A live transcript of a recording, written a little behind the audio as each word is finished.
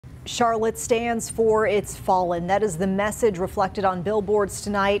Charlotte stands for its fallen. That is the message reflected on billboards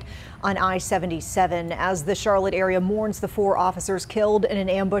tonight on I-77 as the Charlotte area mourns the 4 officers killed in an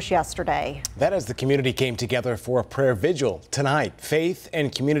ambush yesterday. That as the community came together for a prayer vigil tonight, faith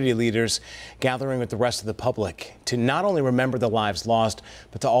and community leaders gathering with the rest of the public to not only remember the lives lost,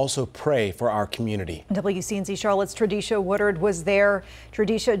 but to also pray for our community. WCNC Charlotte's Tradisha Woodard was there.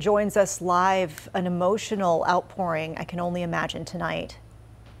 Tradisha joins us live. An emotional outpouring, I can only imagine, tonight.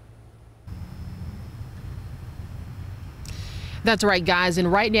 That's right, guys.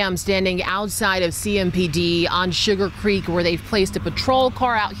 And right now I'm standing outside of CMPD on Sugar Creek, where they've placed a patrol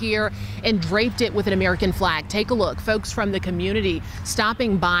car out here and draped it with an American flag. Take a look. Folks from the community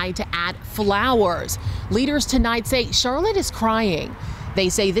stopping by to add flowers. Leaders tonight say Charlotte is crying. They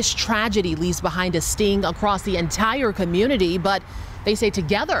say this tragedy leaves behind a sting across the entire community, but they say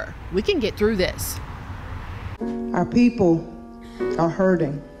together we can get through this. Our people are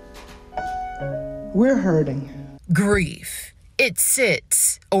hurting. We're hurting. Grief. It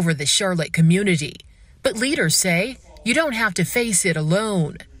sits over the Charlotte community, but leaders say you don't have to face it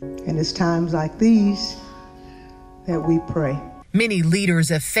alone. And it's times like these that we pray. Many leaders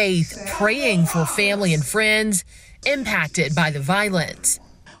of faith praying for family and friends impacted by the violence.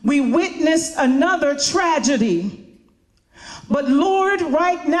 We witnessed another tragedy, but Lord,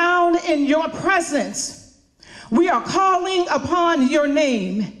 right now in your presence, we are calling upon your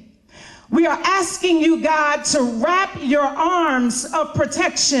name. We are asking you, God, to wrap your arms of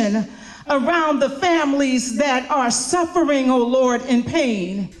protection around the families that are suffering, oh Lord, in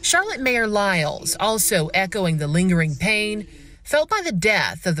pain. Charlotte Mayor Lyles also echoing the lingering pain felt by the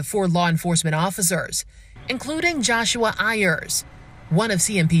death of the 4 law enforcement officers, including Joshua Ayers, one of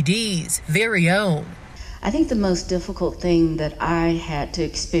CMPD's very own. I think the most difficult thing that I had to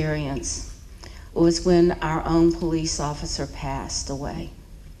experience was when our own police officer passed away.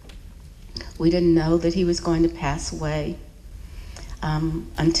 We didn't know that he was going to pass away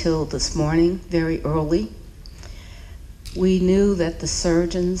until this morning, very early. We knew that the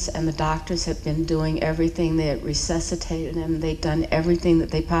surgeons and the doctors had been doing everything. They had resuscitated him. They'd done everything that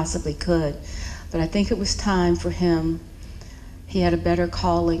they possibly could. But I think it was time for him. He had a better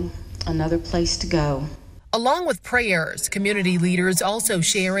calling, another place to go. Along with prayers, community leaders also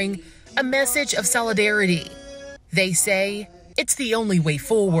sharing a message of solidarity. They say it's the only way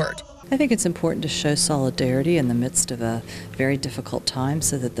forward. I think it's important to show solidarity in the midst of a very difficult time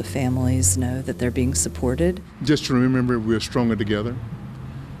so that the families know that they're being supported. Just to remember we're stronger together,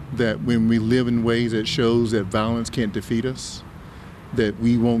 that when we live in ways that shows that violence can't defeat us, that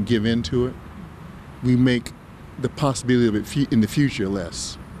we won't give in to it, we make the possibility of it in the future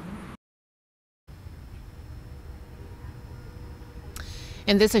less.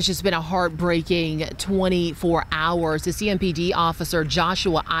 And this has just been a heartbreaking 24 hours. The CMPD officer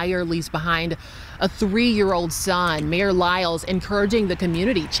Joshua Ayer leaves behind a 3-year-old son. Mayor Lyles encouraging the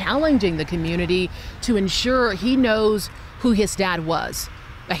community, challenging the community to ensure he knows who his dad was,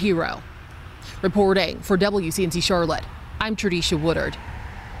 a hero. Reporting for WCNC Charlotte, I'm Tradisha Woodard.